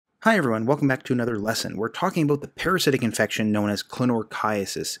Hi everyone, welcome back to another lesson. We're talking about the parasitic infection known as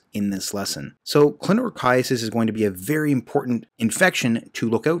Clonorchiasis in this lesson. So Clonorchiasis is going to be a very important infection to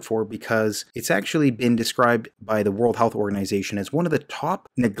look out for because it's actually been described by the World Health Organization as one of the top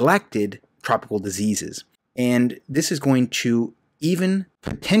neglected tropical diseases. And this is going to even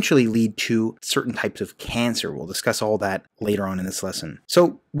potentially lead to certain types of cancer. We'll discuss all that later on in this lesson.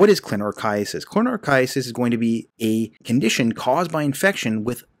 So what is Clonorchiasis? Clonorchiasis is going to be a condition caused by infection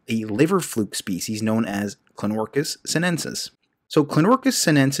with a liver fluke species known as Clonorchis sinensis. So Clonorchis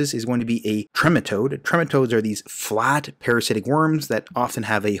sinensis is going to be a trematode. Trematodes are these flat parasitic worms that often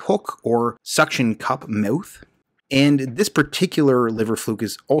have a hook or suction cup mouth. And this particular liver fluke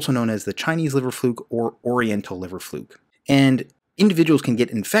is also known as the Chinese liver fluke or Oriental liver fluke. And individuals can get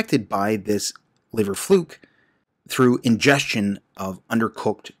infected by this liver fluke through ingestion of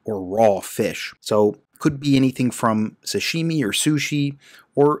undercooked or raw fish. So could be anything from sashimi or sushi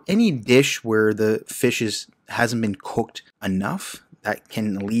or any dish where the fish hasn't been cooked enough that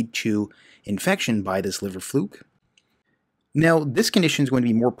can lead to infection by this liver fluke. Now, this condition is going to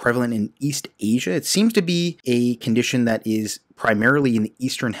be more prevalent in East Asia. It seems to be a condition that is primarily in the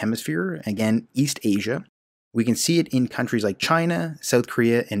Eastern Hemisphere, again, East Asia. We can see it in countries like China, South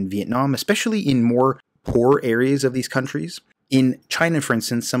Korea, and Vietnam, especially in more poor areas of these countries. In China, for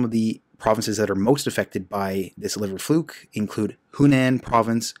instance, some of the provinces that are most affected by this liver fluke include Hunan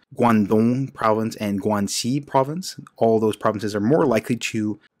province, Guangdong province, and Guangxi province. All those provinces are more likely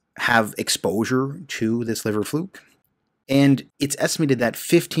to have exposure to this liver fluke. And it's estimated that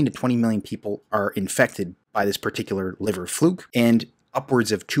 15 to 20 million people are infected by this particular liver fluke, and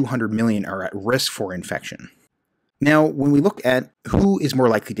upwards of 200 million are at risk for infection. Now, when we look at who is more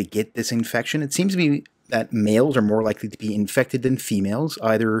likely to get this infection, it seems to be that males are more likely to be infected than females,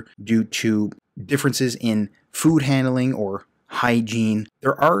 either due to differences in food handling or hygiene.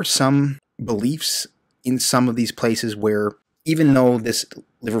 There are some beliefs in some of these places where, even though this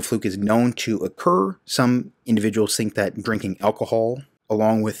liver fluke is known to occur, some individuals think that drinking alcohol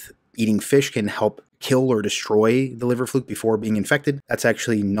along with eating fish can help kill or destroy the liver fluke before being infected. That's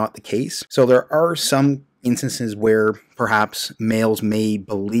actually not the case. So there are some instances where perhaps males may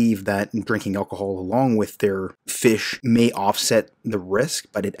believe that drinking alcohol along with their fish may offset the risk,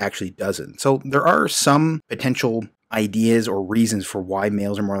 but it actually doesn't. So there are some potential ideas or reasons for why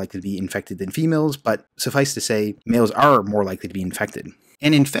males are more likely to be infected than females, but suffice to say, males are more likely to be infected.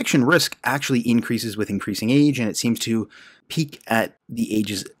 And infection risk actually increases with increasing age, and it seems to peak at the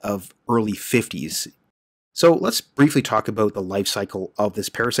ages of early 50s. So let's briefly talk about the life cycle of this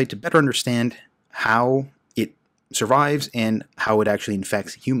parasite to better understand how it survives and how it actually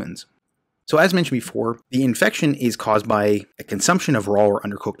infects humans. So as mentioned before, the infection is caused by a consumption of raw or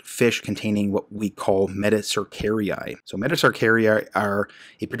undercooked fish containing what we call metacercariae. So metacercariae are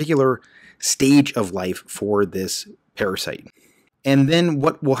a particular stage of life for this parasite. And then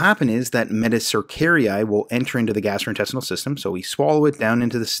what will happen is that metacercariae will enter into the gastrointestinal system. So we swallow it down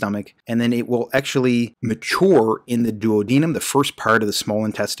into the stomach, and then it will actually mature in the duodenum, the first part of the small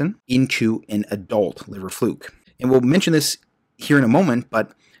intestine, into an adult liver fluke. And we'll mention this here in a moment,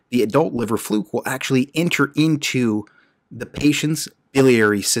 but the adult liver fluke will actually enter into the patient's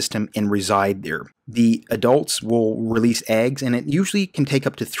biliary system and reside there. The adults will release eggs, and it usually can take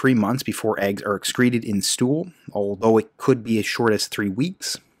up to 3 months before eggs are excreted in stool, although it could be as short as 3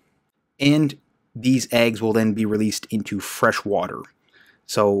 weeks. And these eggs will then be released into fresh water.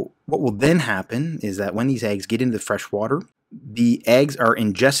 So what will then happen is that when these eggs get into the fresh water, the eggs are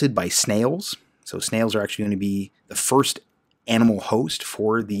ingested by snails. So snails are actually going to be the first animal host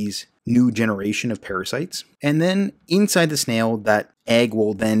for these new generation of parasites. And then inside the snail, that egg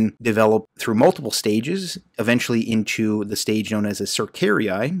will then develop through multiple stages, eventually into the stage known as a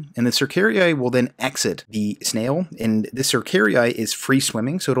cercariae. And the cercariae will then exit the snail. And the cercariae is free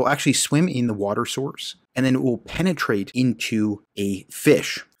swimming, so it'll actually swim in the water source. And then it will penetrate into a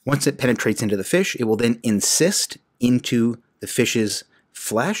fish. Once it penetrates into the fish, it will then insist into the fish's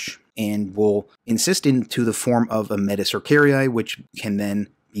flesh and will insist into the form of a metacercariae, which can then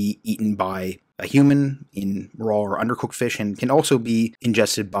be eaten by a human in raw or undercooked fish, and can also be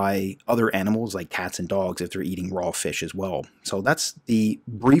ingested by other animals like cats and dogs if they're eating raw fish as well. So that's the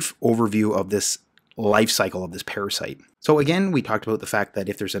brief overview of this life cycle of this parasite. So again, we talked about the fact that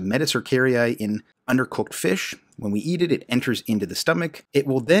if there's a metacercariae in undercooked fish, when we eat it, it enters into the stomach. It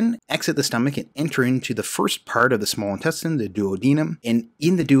will then exit the stomach and enter into the first part of the small intestine, the duodenum. And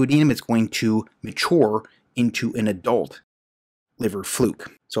in the duodenum, it's going to mature into an adult liver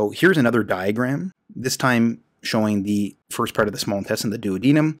fluke. So here's another diagram, this time showing the first part of the small intestine, the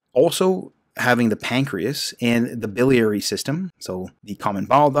duodenum. Also having the pancreas and the biliary system, so the common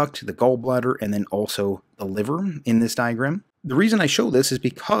bile duct, the gallbladder, and then also the liver in this diagram. The reason I show this is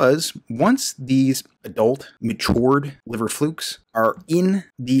because once these adult matured liver flukes are in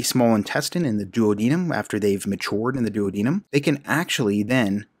the small intestine, in the duodenum, after they've matured in the duodenum, they can actually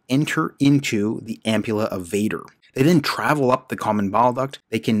then enter into the ampulla of Vader. They then travel up the common bile duct,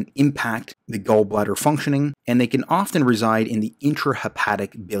 they can impact the gallbladder functioning, and they can often reside in the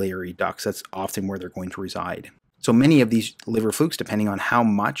intrahepatic biliary ducts. That's often where they're going to reside. So many of these liver flukes, depending on how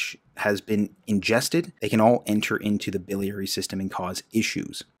much has been ingested, they can all enter into the biliary system and cause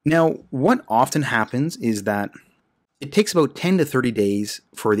issues. Now, what often happens is that it takes about 10 to 30 days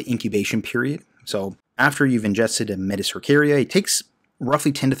for the incubation period. So after you've ingested a metacercaria, it takes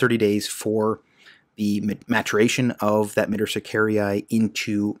roughly 10 to 30 days for the maturation of that metacercaria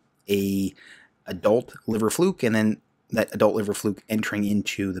into a adult liver fluke, and then that adult liver fluke entering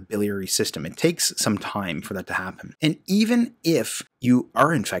into the biliary system. It takes some time for that to happen. And even if you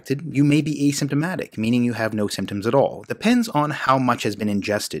are infected, you may be asymptomatic, meaning you have no symptoms at all. It depends on how much has been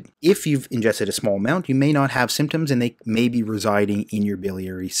ingested. If you've ingested a small amount, you may not have symptoms and they may be residing in your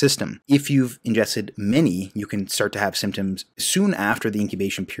biliary system. If you've ingested many, you can start to have symptoms soon after the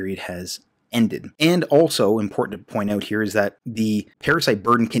incubation period has ended. And also important to point out here is that the parasite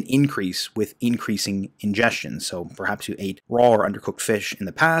burden can increase with increasing ingestion. So perhaps you ate raw or undercooked fish in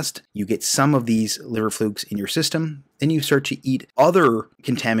the past, you get some of these liver flukes in your system, then you start to eat other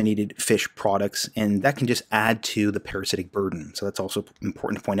contaminated fish products, and that can just add to the parasitic burden. So that's also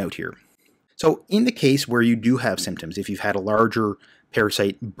important to point out here. So in the case where you do have symptoms, if you've had a larger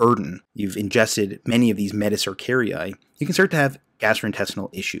parasite burden, you've ingested many of these metacercaria, you can start to have gastrointestinal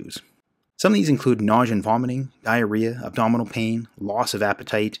issues. Some of these include nausea and vomiting, diarrhea, abdominal pain, loss of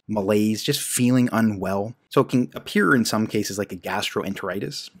appetite, malaise, just feeling unwell. So it can appear in some cases like a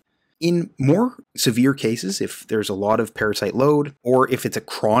gastroenteritis. In more severe cases, if there's a lot of parasite load, or if it's a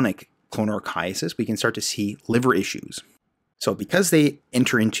chronic clonorchiasis, we can start to see liver issues. So because they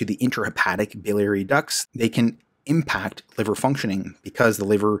enter into the intrahepatic biliary ducts, they can impact liver functioning because the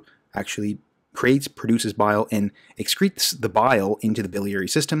liver actually produces bile and excretes the bile into the biliary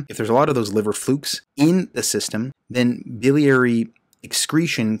system. If there's a lot of those liver flukes in the system, then biliary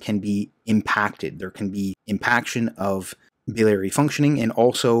excretion can be impacted. There can be impaction of biliary functioning and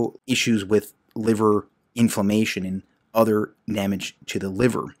also issues with liver inflammation and other damage to the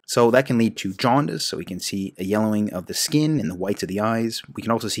liver. So that can lead to jaundice, so we can see a yellowing of the skin and the whites of the eyes. We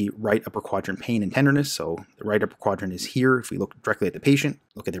can also see right upper quadrant pain and tenderness. So the right upper quadrant is here. If we look directly at the patient,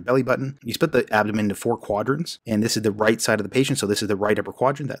 look at their belly button. You split the abdomen into 4 quadrants, and this is the right side of the patient. So this is the right upper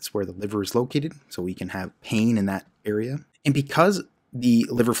quadrant. That's where the liver is located. So we can have pain in that area. And because the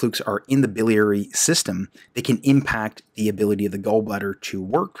liver flukes are in the biliary system, they can impact the ability of the gallbladder to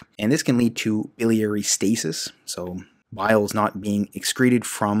work. And this can lead to biliary stasis. So bile is not being excreted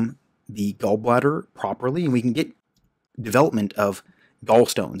from the gallbladder properly, and we can get development of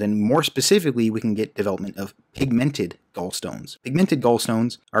gallstones. And more specifically, we can get development of pigmented gallstones. Pigmented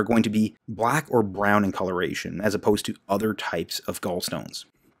gallstones are going to be black or brown in coloration, as opposed to other types of gallstones.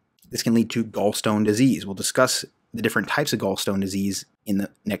 This can lead to gallstone disease. We'll discuss the different types of gallstone disease in the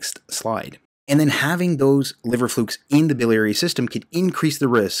next slide. And then having those liver flukes in the biliary system can increase the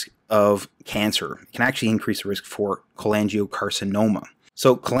risk of cancer. It can actually increase the risk for cholangiocarcinoma.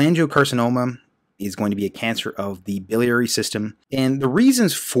 So cholangiocarcinoma is going to be a cancer of the biliary system. And the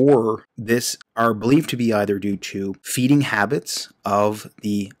reasons for this are believed to be either due to feeding habits of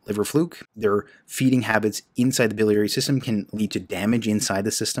the liver fluke. Their feeding habits inside the biliary system can lead to damage inside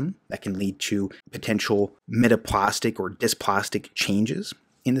the system. That can lead to potential metaplastic or dysplastic changes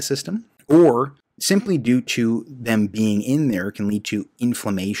in the system. Or simply due to them being in there can lead to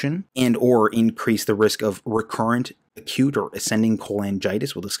inflammation and or increase the risk of recurrent acute or ascending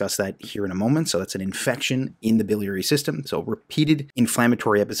cholangitis. We'll discuss that here in a moment. So that's an infection in the biliary system. So repeated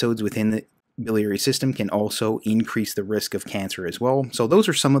inflammatory episodes within the biliary system can also increase the risk of cancer as well. So those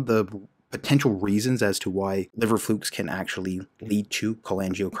are some of the potential reasons as to why liver flukes can actually lead to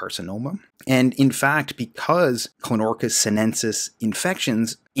cholangiocarcinoma. And in fact, because Clonorchis sinensis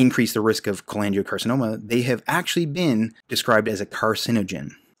infections increase the risk of cholangiocarcinoma, they have actually been described as a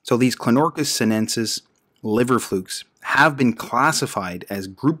carcinogen. So these Clonorchis sinensis liver flukes have been classified as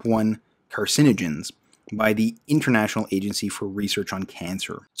group 1 carcinogens by the International Agency for Research on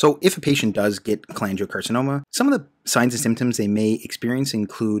Cancer. So if a patient does get cholangiocarcinoma, some of the signs and symptoms they may experience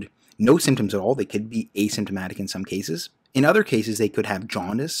include no symptoms at all. They could be asymptomatic in some cases. In other cases, they could have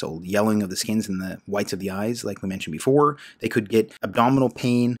jaundice, so yellowing of the skins and the whites of the eyes, like we mentioned before. They could get abdominal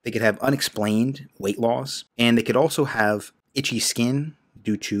pain. They could have unexplained weight loss. And they could also have itchy skin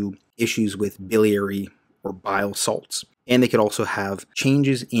due to issues with biliary or bile salts. And they could also have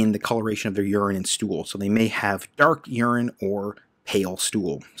changes in the coloration of their urine and stool. So they may have dark urine or pale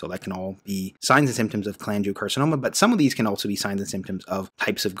stool. So that can all be signs and symptoms of cholangiocarcinoma, but some of these can also be signs and symptoms of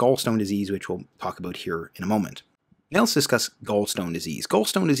types of gallstone disease, which we'll talk about here in a moment. Now let's discuss gallstone disease.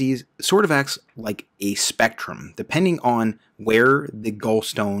 Gallstone disease sort of acts like a spectrum, depending on where the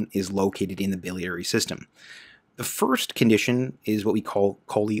gallstone is located in the biliary system. The first condition is what we call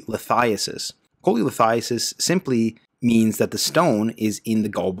cholelithiasis. Cholelithiasis simply means that the stone is in the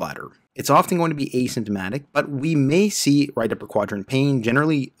gallbladder. It's often going to be asymptomatic, but we may see right upper quadrant pain,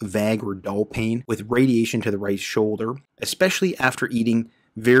 generally vague or dull pain with radiation to the right shoulder, especially after eating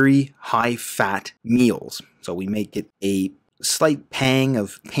very high fat meals. So we may get a slight pang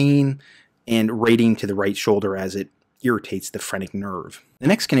of pain and radiating to the right shoulder as it irritates the phrenic nerve. The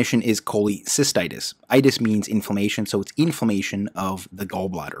next condition is cholecystitis. Itis means inflammation, so it's inflammation of the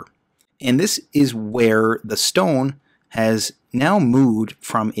gallbladder. And this is where the stone has now moved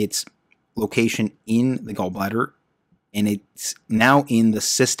from its location in the gallbladder, and it's now in the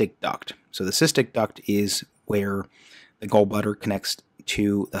cystic duct. So the cystic duct is where the gallbladder connects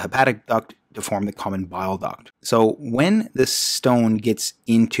to the hepatic duct to form the common bile duct. So when the stone gets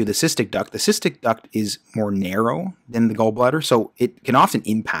into the cystic duct is more narrow than the gallbladder, so it can often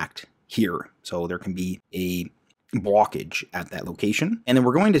impact here. So there can be a blockage at that location. And then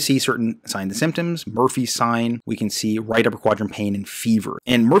we're going to see certain signs and symptoms. Murphy's sign, we can see right upper quadrant pain and fever.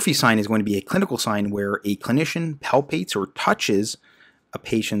 And Murphy's sign is going to be a clinical sign where a clinician palpates or touches a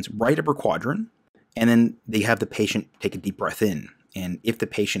patient's right upper quadrant, and then they have the patient take a deep breath in. And if the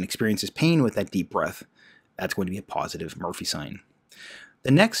patient experiences pain with that deep breath, that's going to be a positive Murphy sign.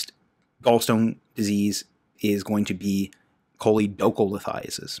 The next gallstone disease is going to be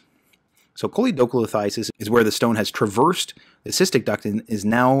choledocholithiasis. So choledocholithiasis is where the stone has traversed the cystic duct and is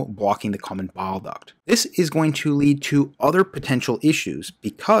now blocking the common bile duct. This is going to lead to other potential issues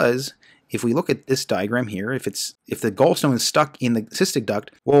because if we look at this diagram here, if the gallstone is stuck in the cystic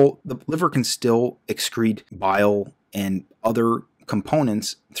duct, well, the liver can still excrete bile and other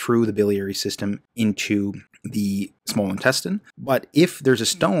components through the biliary system into the small intestine. But if there's a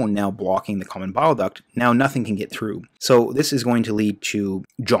stone now blocking the common bile duct, now nothing can get through. So this is going to lead to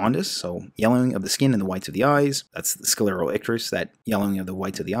jaundice, so yellowing of the skin and the whites of the eyes. That's the scleroicterus, that yellowing of the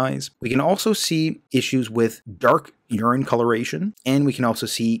whites of the eyes. We can also see issues with dark urine coloration, and we can also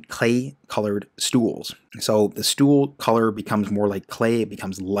see clay-colored stools. So the stool color becomes more like clay, it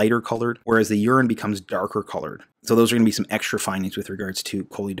becomes lighter colored, whereas the urine becomes darker colored. So those are going to be some extra findings with regards to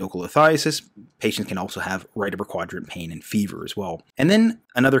choledocholithiasis. Patients can also have right upper quadrant pain and fever as well. And then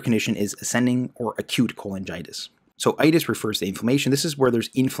another condition is ascending or acute cholangitis. So itis refers to inflammation. This is where there's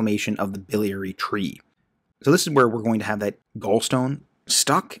inflammation of the biliary tree. So this is where we're going to have that gallstone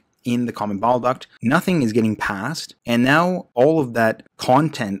stuck in the common bile duct. Nothing is getting past, and now all of that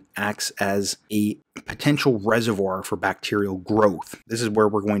content acts as a potential reservoir for bacterial growth. This is where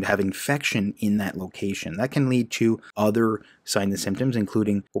we're going to have infection in that location. That can lead to other signs and symptoms,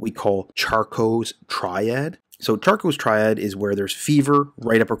 including what we call Charcot's triad. So Charcot's triad is where there's fever,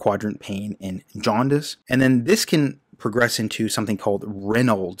 right upper quadrant pain, and jaundice. And then this can progress into something called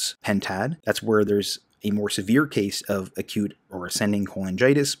Reynolds pentad. That's where there's a more severe case of acute or ascending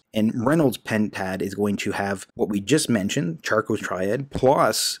cholangitis. And Reynolds pentad is going to have what we just mentioned, Charcot's triad,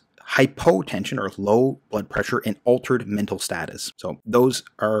 plus hypotension or low blood pressure and altered mental status. So those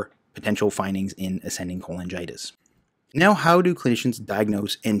are potential findings in ascending cholangitis. Now, how do clinicians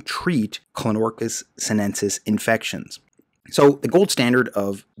diagnose and treat Clonorchis sinensis infections? So the gold standard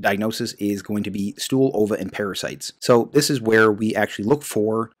of diagnosis is going to be stool, ova, and parasites. So this is where we actually look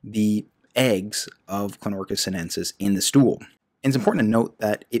for the eggs of Clonorchis sinensis in the stool. And it's important to note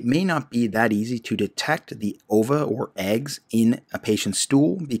that it may not be that easy to detect the ova or eggs in a patient's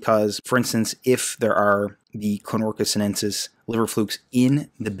stool because, for instance, if there are the Clonorchis sinensis liver flukes in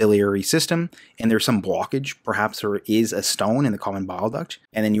the biliary system and there's some blockage, perhaps there is a stone in the common bile duct,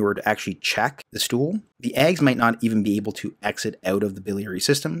 and then you were to actually check the stool, the eggs might not even be able to exit out of the biliary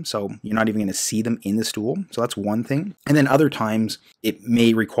system, so you're not even going to see them in the stool. So that's one thing. And then other times it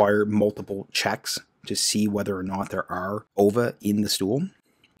may require multiple checks to see whether or not there are ova in the stool.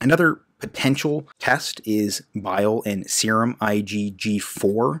 Another potential test is bile and serum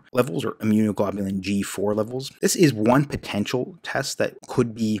IgG4 levels or immunoglobulin G4 levels. This is one potential test that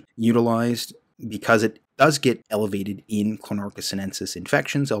could be utilized because it does get elevated in Clonorchis sinensis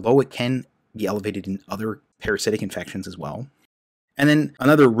infections, although it can be elevated in other parasitic infections as well. And then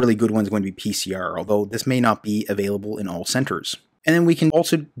another really good one is going to be PCR, although this may not be available in all centers. And then we can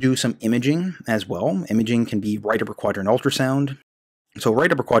also do some imaging as well. Imaging can be right upper quadrant ultrasound. So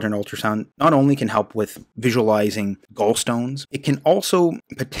right upper quadrant ultrasound not only can help with visualizing gallstones, it can also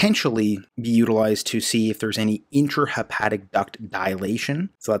potentially be utilized to see if there's any intrahepatic duct dilation.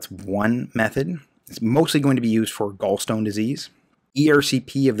 So that's one method. It's mostly going to be used for gallstone disease.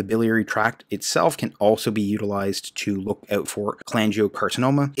 ERCP of the biliary tract itself can also be utilized to look out for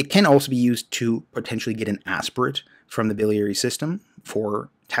cholangiocarcinoma. It can also be used to potentially get an aspirate from the biliary system for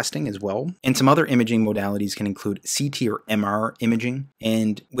testing as well. And some other imaging modalities can include CT or MR imaging.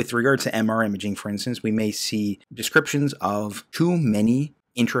 And with regards to MR imaging, for instance, we may see descriptions of too many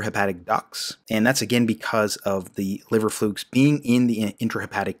intrahepatic ducts. And that's again because of the liver flukes being in the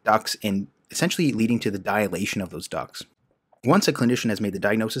intrahepatic ducts and essentially leading to the dilation of those ducts. Once a clinician has made the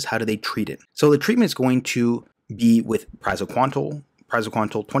diagnosis, how do they treat it? So the treatment is going to be with prazoquantel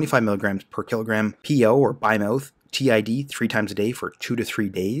 25 milligrams per kilogram, PO or bimouth, TID 3 times a day for 2 to 3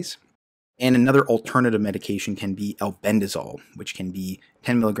 days. And another alternative medication can be albendazole, which can be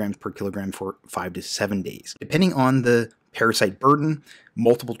 10 milligrams per kilogram for 5 to 7 days. Depending on the parasite burden,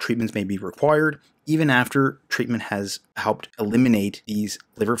 multiple treatments may be required. Even after treatment has helped eliminate these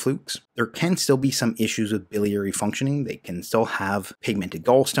liver flukes, there can still be some issues with biliary functioning. They can still have pigmented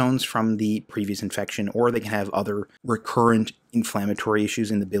gallstones from the previous infection, or they can have other recurrent inflammatory issues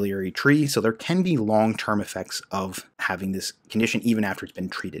in the biliary tree. So there can be long-term effects of having this condition even after it's been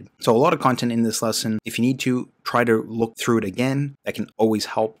treated. So a lot of content in this lesson. If you need to try to look through it again, that can always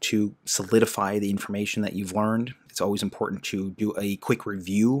help to solidify the information that you've learned. It's always important to do a quick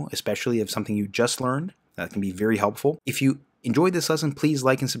review, especially of something you just learned. That can be very helpful. If you enjoyed this lesson, please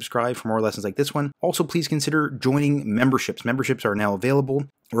like and subscribe for more lessons like this one. Also, please consider joining memberships. Memberships are now available.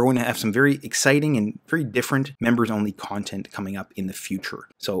 We're going to have some very exciting and very different members-only content coming up in the future.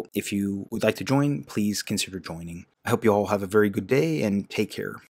 So if you would like to join, please consider joining. I hope you all have a very good day and take care.